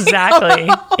just exactly.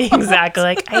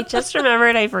 Like, I just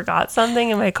remembered I forgot something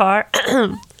in my car.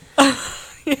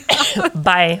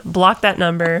 Bye. Block that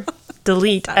number.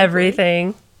 Delete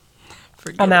everything.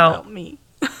 Forget I'm out. about me.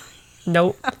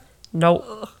 Nope.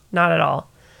 Not at all.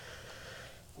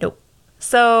 Nope.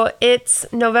 So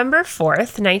it's November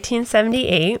 4th,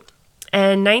 1978,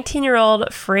 and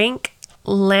 19-year-old Frank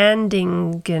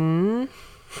Landingen.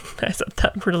 I said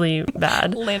that really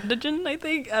bad. Landingen, I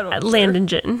think. I don't know.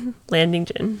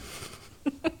 Landingen.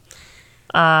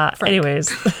 Anyways,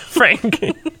 Frank.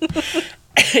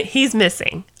 He's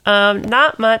missing.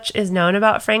 Not much is known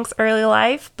about Frank's early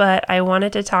life, but I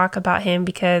wanted to talk about him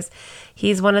because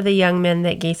he's one of the young men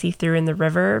that Gacy threw in the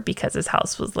river because his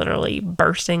house was literally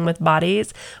bursting with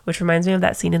bodies, which reminds me of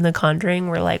that scene in The Conjuring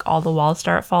where like all the walls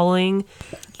start falling.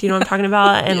 Do you know what I'm talking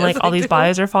about? And Yes, like all I these do.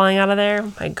 bodies are falling out of there.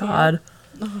 Oh my God.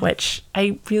 Which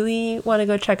I really want to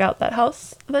go check out that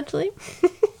house eventually.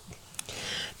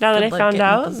 Now that Good I luck found getting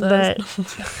out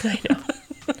possessed. that I know.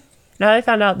 Now that I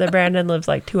found out that Brandon lives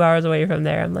like 2 hours away from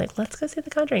there, I'm like, let's go see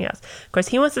the Conjuring house. Of course,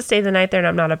 he wants to stay the night there, and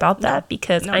I'm not about that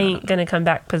because I ain't gonna come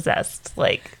back possessed.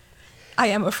 Like, I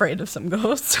am afraid of some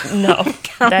ghosts. no,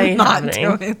 that I'm ain't not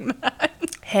happening. doing that.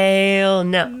 Hell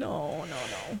no.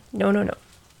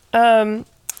 No.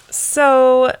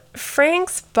 So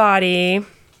Frank's body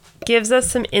gives us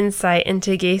some insight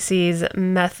into Gacy's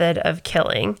method of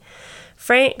killing.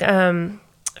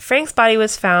 Frank's body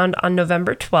was found on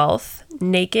November 12th,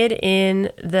 naked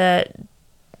in the,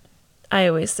 I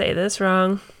always say this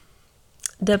wrong,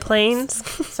 Des Plaines.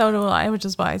 So do I, which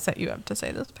is why I set you up to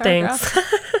say this paragraph.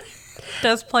 Thanks.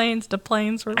 Des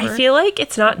Plaines, whatever. I feel like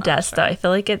it's not Des, though. I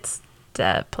feel like it's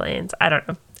Des Plaines. I don't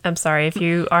know. I'm sorry. If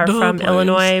you are Des from Plaines.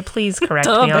 Illinois, please correct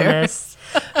Des me on Bears. this.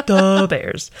 The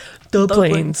Bears. The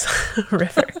Plains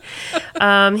River.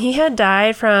 He had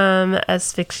died from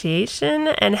asphyxiation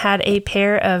and had a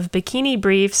pair of bikini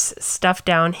briefs stuffed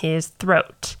down his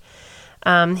throat.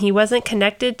 He wasn't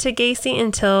connected to Gacy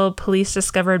until police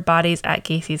discovered bodies at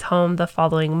Gacy's home the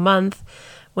following month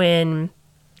when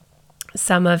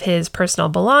some of his personal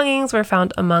belongings were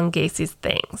found among Gacy's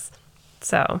things.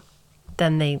 So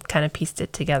then they kind of pieced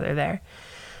it together there.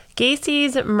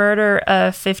 Gacy's murder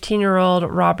of 15-year-old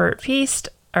Robert Piest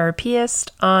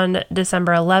on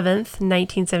December 11th,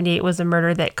 1978 was a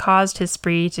murder that caused his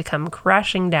spree to come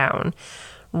crashing down.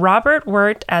 Robert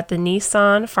worked at the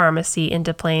Nissan pharmacy in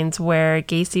Des Plaines where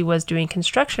Gacy was doing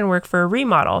construction work for a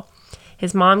remodel.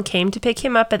 His mom came to pick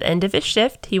him up at the end of his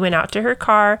shift. He went out to her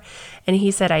car and he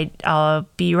said, I'll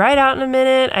be right out in a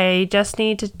minute. I just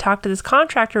need to talk to this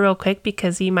contractor real quick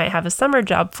because he might have a summer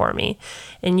job for me.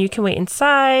 And you can wait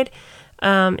inside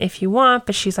if you want.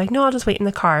 But she's like, no, I'll just wait in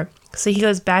the car. So he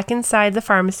goes back inside the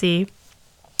pharmacy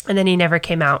and then he never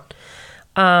came out.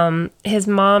 His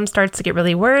mom starts to get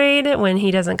really worried when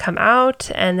he doesn't come out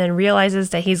and then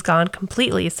realizes that he's gone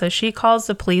completely. So she calls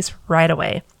the police right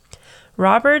away.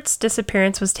 Robert's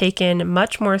disappearance was taken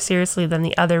much more seriously than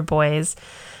the other boys,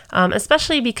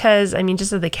 especially because, I mean,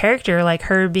 just of the character, like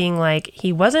her being like,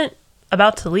 he wasn't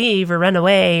about to leave or run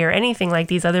away or anything like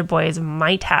these other boys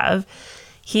might have.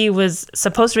 He was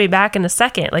supposed to be back in a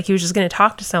second. Like he was just going to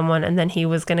talk to someone and then he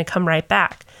was going to come right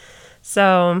back.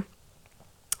 So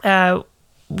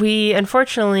we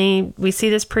see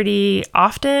this pretty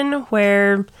often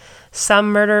where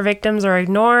some murder victims are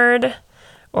ignored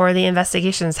or the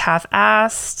investigation's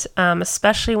half-assed,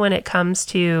 especially when it comes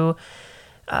to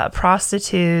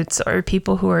prostitutes or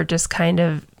people who are just kind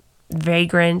of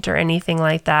vagrant or anything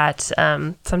like that.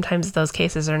 Sometimes those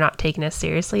cases are not taken as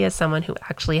seriously as someone who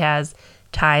actually has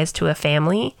ties to a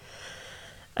family.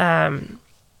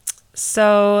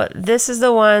 So this is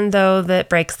the one, though, that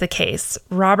breaks the case.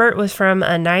 Robert was from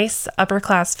a nice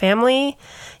upper-class family.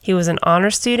 He was an honor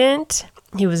student.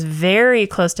 He was very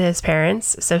close to his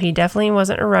parents, so he definitely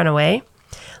wasn't a runaway.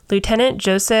 Lieutenant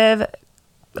Joseph,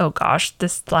 oh gosh,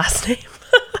 this last name.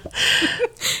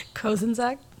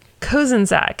 Kozenzak?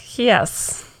 Kozenzak,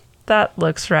 yes, that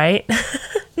looks right.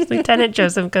 Lieutenant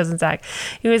Joseph Kozenzak,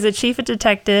 who was the chief of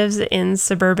detectives in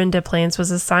suburban Des Plaines,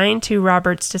 was assigned to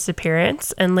Robert's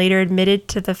disappearance and later admitted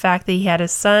to the fact that he had a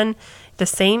son the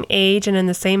same age and in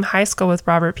the same high school with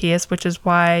Robert Piest, which is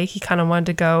why he kind of wanted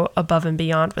to go above and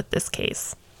beyond with this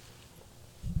case.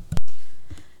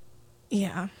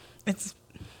 Yeah, it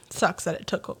sucks that it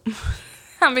took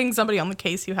having somebody on the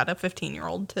case who had a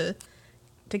 15-year-old to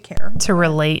care. To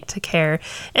relate, to care.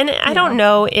 And I don't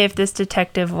know if this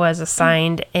detective was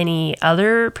assigned any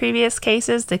other previous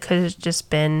cases. That could have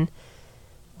just been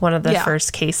one of the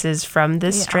first cases from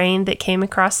this strain that came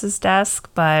across his desk.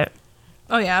 But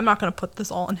oh yeah, I'm not going to put this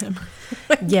all on him.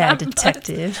 Yeah, But-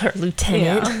 detective or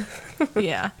lieutenant. Yeah.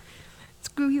 Yeah.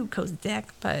 Screw you, Kozak.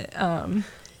 But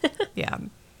yeah,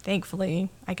 thankfully,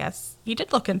 I guess he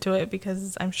did look into it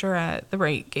because I'm sure at the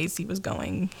rate Gacy was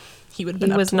going, he would have been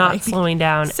He up was to not like slowing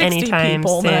down 60 anytime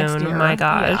people the next soon. year. My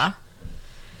gosh. Yeah.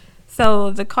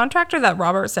 So the contractor that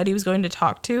Robert said he was going to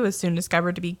talk to was soon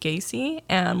discovered to be Gacy,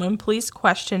 and when police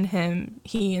questioned him,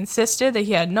 he insisted that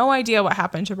he had no idea what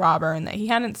happened to Robert and that he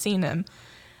hadn't seen him.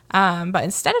 But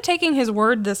instead of taking his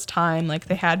word this time like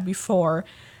they had before,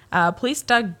 police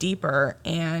dug deeper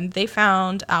and they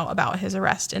found out about his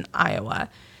arrest in Iowa.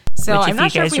 So Which, I'm if not you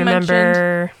sure if guys we mentioned.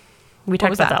 remember, we talked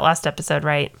was about that? that last episode,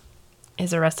 right?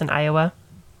 His arrest in Iowa.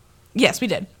 Yes, we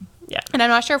did. Yeah. And I'm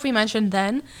not sure if we mentioned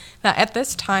then that at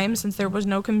this time, since there was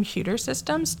no computer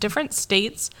systems, different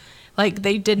states, like,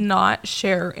 they did not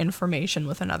share information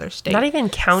with another state. Not even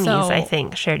counties, So- I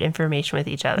think, shared information with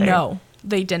each other. No,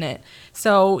 they didn't.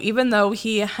 So even though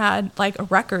he had, like, a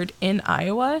record in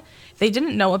Iowa, they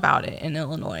didn't know about it in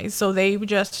Illinois. So they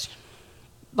just,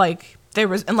 like, there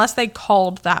was, unless they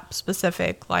called that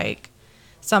specific, like,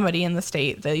 somebody in the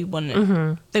state, they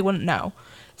wouldn't know.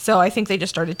 So I think they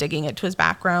just started digging into his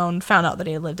background, found out that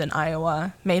he lived in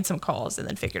Iowa, made some calls, and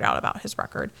then figured out about his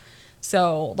record.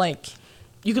 So, like,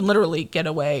 you can literally get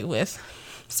away with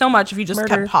so much if you just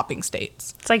Murder. kept hopping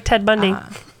states. It's like Ted Bundy.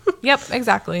 Yep,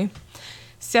 exactly.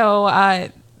 So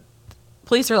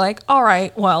police are like, all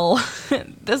right, well,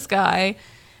 this guy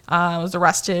was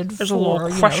arrested There's a for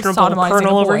little questionable sodomizing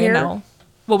colonel a over boy. here. Now,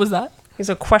 what was that? He's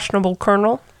a questionable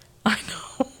colonel. I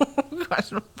know.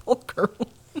 Questionable girl.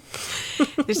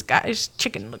 This guy's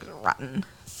chicken looks rotten.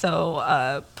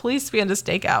 So police began to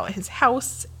stake out his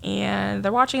house, and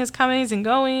they're watching his comings and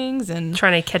goings, and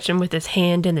Trying to catch him with his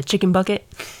hand in the chicken bucket.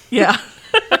 yeah,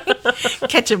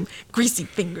 catch him greasy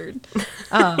fingered.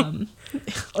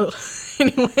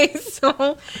 Anyway,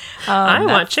 so I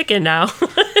want chicken now.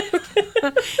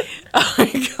 oh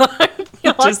my god,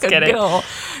 you Just kidding.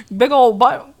 Big old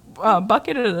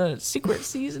bucket of the secret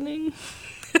seasoning.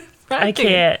 I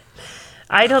can't.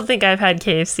 I don't think I've had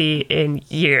KFC in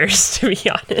years, to be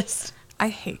honest. I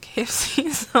hate KFC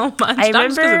so much. I Not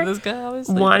just 'cause of remember this guy,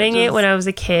 obviously, wanting but it just- when I was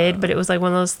a kid, but it was like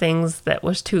one of those things that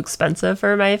was too expensive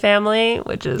for my family,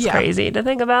 which is Yeah. crazy to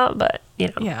think about, but you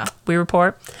know, Yeah. we were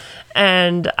poor.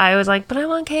 And I was like, but I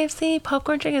want KFC.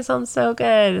 Popcorn chicken sounds so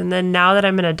good. And then now that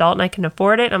I'm an adult and I can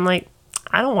afford it, I'm like,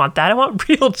 I don't want that. I want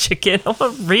real chicken. I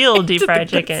want real deep fried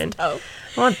the good chicken. stuff.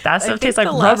 I want that stuff. I Tastes think like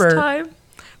the last rubber.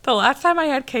 The last time I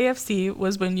had KFC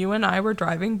was when you and I were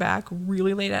driving back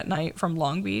really late at night from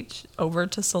Long Beach over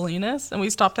to Salinas, and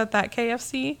we stopped at that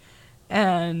KFC,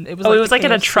 and it was Oh, like it was the like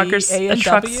at a KFC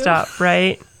truck A&W. stop,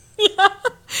 right? Yeah.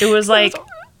 It was like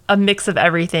a mix of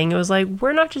everything. It was like,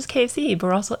 we're not just KFC, but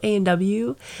we're also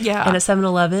A&W Yeah. and a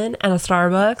 7-Eleven and a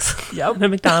Starbucks Yep. and a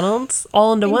McDonald's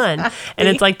all into one. And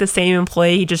it's like the same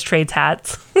employee, he just trades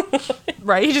hats.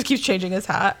 Right? He just keeps changing his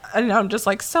hat, and I'm just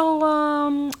like,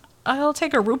 so I'll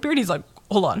take a root beer. And he's like,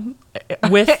 hold on,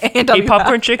 With a A&W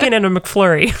popcorn hat. chicken and a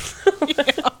McFlurry.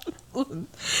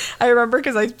 I remember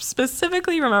because I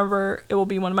specifically remember it will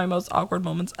be one of my most awkward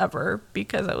moments ever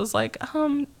because I was like,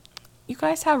 you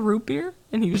guys have root beer?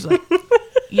 And he was like,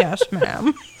 yes,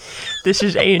 ma'am. This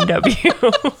is A&W.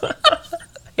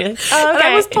 And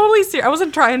I was totally serious. I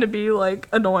wasn't trying to be like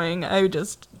annoying. It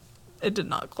did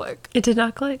not click. It did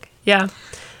not click. Yeah.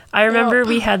 I remember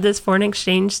we had this foreign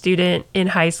exchange student in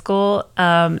high school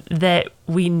that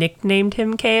we nicknamed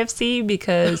him KFC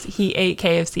because he ate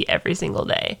KFC every single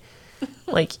day.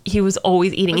 Like, he was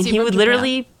always eating. Was And he he from would Japan?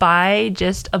 literally buy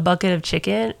just a bucket of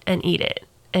chicken and eat it.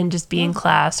 And just be in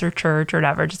class or church or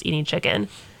whatever, just eating chicken.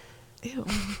 Ew.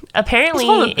 Apparently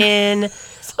Hold on. in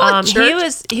on, he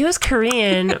church. was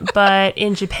Korean, but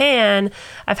in Japan,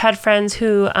 I've had friends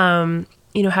who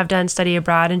have done study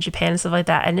abroad in Japan and stuff like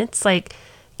that, and it's like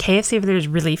KFC over there is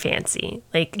really fancy.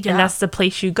 Like, Yeah. and that's the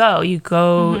place you go. You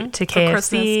go to KFC,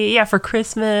 Christmas. for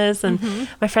Christmas. And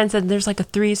my friend said there's like a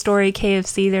 3-story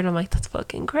KFC there, and I'm like, that's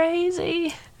fucking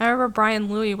crazy. I remember Brian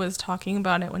Louie was talking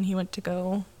about it when he went to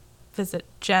go visit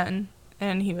Jen,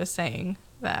 and he was saying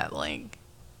that like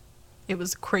it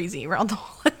was crazy around the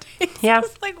holidays. Yeah. I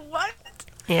was like, what?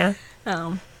 Yeah,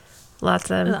 lots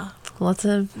Ugh.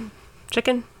 of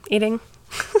chicken eating.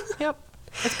 Yep.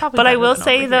 It's probably But I better will than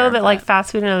say over though here, that like but-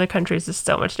 fast food in other countries is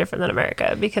so much different than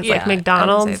America because Yeah, like I would say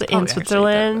McDonald's it's probably in actually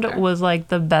Switzerland better. was like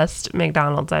the best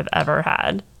McDonald's I've ever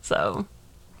had. So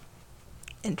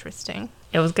interesting.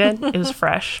 it was good. It was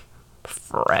fresh.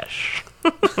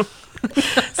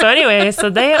 So anyway, so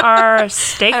they are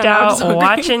staked I don't know, I'm out just hungry.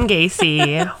 watching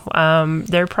Gacy.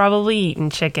 They're probably eating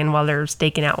chicken while they're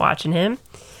staking out watching him.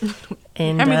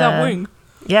 And Hand me that wing.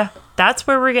 Yeah, that's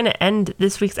where we're gonna end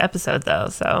this week's episode, though.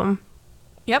 So,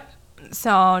 Yep.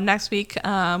 So next week,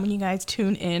 when you guys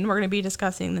tune in, we're going to be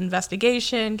discussing the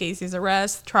investigation, Gacy's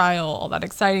arrest, trial, all that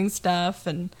exciting stuff,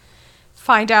 and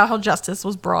find out how justice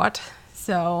was brought.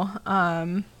 So,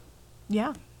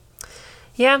 yeah.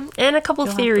 yeah, and a couple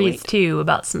You'll have to theories wait. too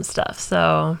about some stuff.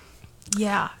 So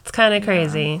Yeah. it's kind of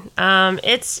crazy.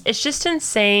 It's just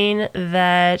insane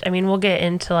that, I mean, we'll get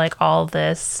into like all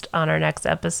this on our next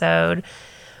episode,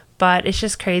 but it's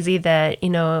just crazy that, you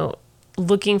know,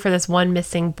 looking for this one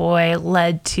missing boy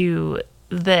led to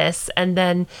this, and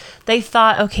then they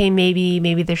thought, okay, maybe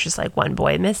there's just like one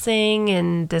boy missing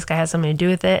and this guy has something to do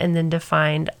with it, and then to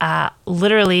find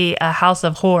literally a house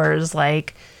of horrors,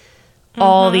 like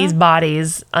all these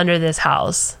bodies under this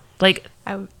house. Like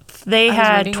they I was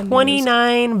had reading a news-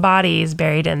 29 bodies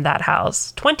buried in that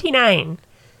house. 29.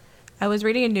 I was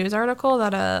reading a news article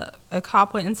that a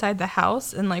cop went inside the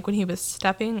house, and like when he was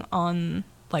stepping on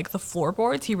like the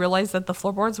floorboards, he realized that the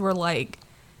floorboards were like,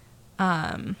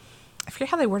 I forget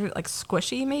how they worded it, like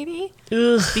squishy maybe,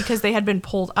 Ugh. because they had been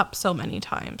pulled up so many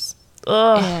times.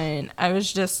 Ugh. And I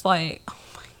was just like, oh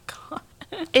my god.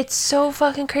 It's so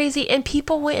fucking crazy. And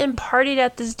people went and partied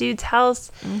at this dude's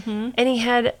house, and he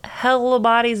had hella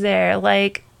bodies there.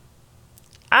 Like,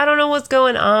 I don't know what's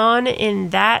going on in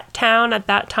that town at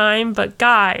that time, but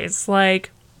guys,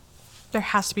 like, There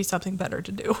has to be something better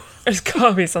to do. there's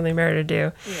gotta be something better to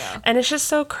do. Yeah. And it's just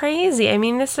so crazy. I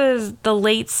mean, this is the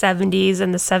late 70s,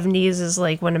 and the 70s is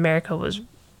like when America was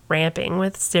ramping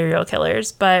with serial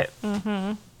killers. But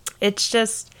it's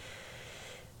just,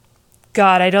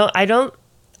 God,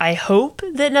 I hope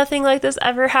that nothing like this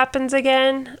ever happens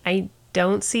again. I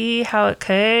don't see how it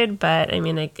could, but I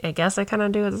mean, I guess I kind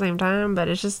of do at the same time, but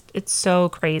it's so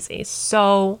crazy.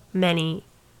 So many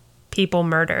people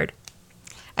murdered.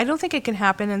 I don't think it can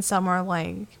happen in somewhere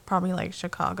like, probably like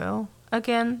Chicago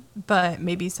again, but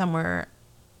maybe somewhere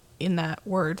in that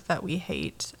word that we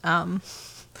hate, in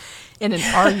an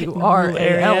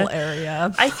R-U-R-A-L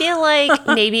area. I feel like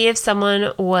maybe if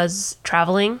someone was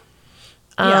traveling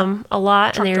Yeah. a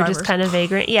lot Truck and they were just drivers. kind of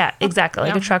vagrant. Yeah, exactly.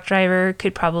 Like Yeah. a truck driver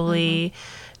could probably,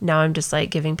 now I'm just like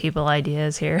giving people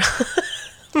ideas here.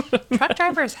 Truck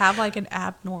drivers have like an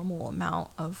abnormal amount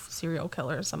of serial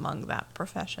killers among that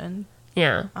profession.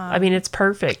 Yeah. I mean, it's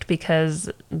perfect because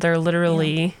they're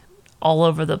literally all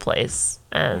over the place.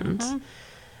 And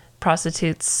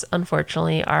prostitutes,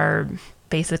 unfortunately, are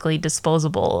basically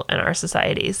disposable in our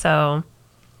society. So,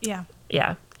 Yeah.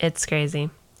 yeah, it's crazy.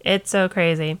 It's so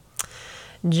crazy.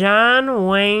 John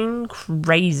Wayne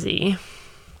crazy.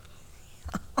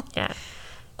 Yeah.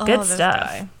 Good Oh, this stuff.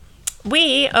 guy.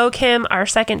 We owe Kim our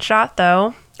second shot,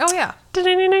 though. Oh, yeah.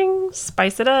 Ding-ding-ding-ding.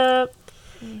 Spice it up.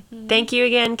 Thank you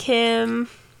again, Kim.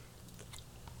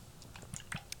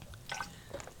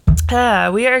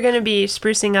 We are going to be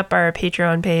sprucing up our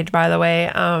Patreon page, by the way.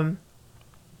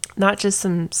 Not just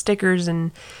some stickers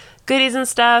and goodies and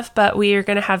stuff, but we are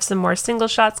going to have some more single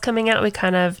shots coming out. We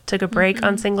kind of took a break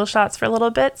on single shots for a little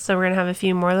bit, so we're going to have a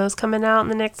few more of those coming out in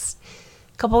the next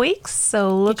couple weeks.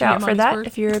 So look Get you your out for money's that worth.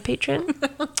 if you're a patron.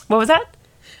 What was that?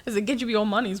 Does it get you your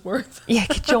money's worth? Yeah,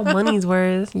 get your money's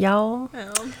worth, y'all.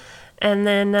 And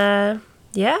then, and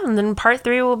then part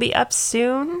 3 will be up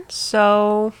soon.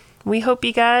 So we hope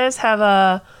you guys have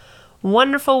a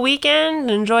wonderful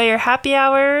weekend. Enjoy your happy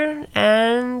hour.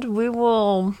 And we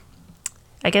will,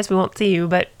 I guess we won't see you,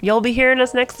 but you'll be hearing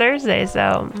us next Thursday.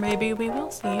 So, Maybe we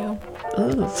will see you.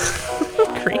 ooh,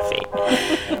 creepy.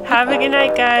 Have a good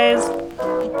night, guys.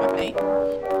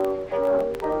 Bye.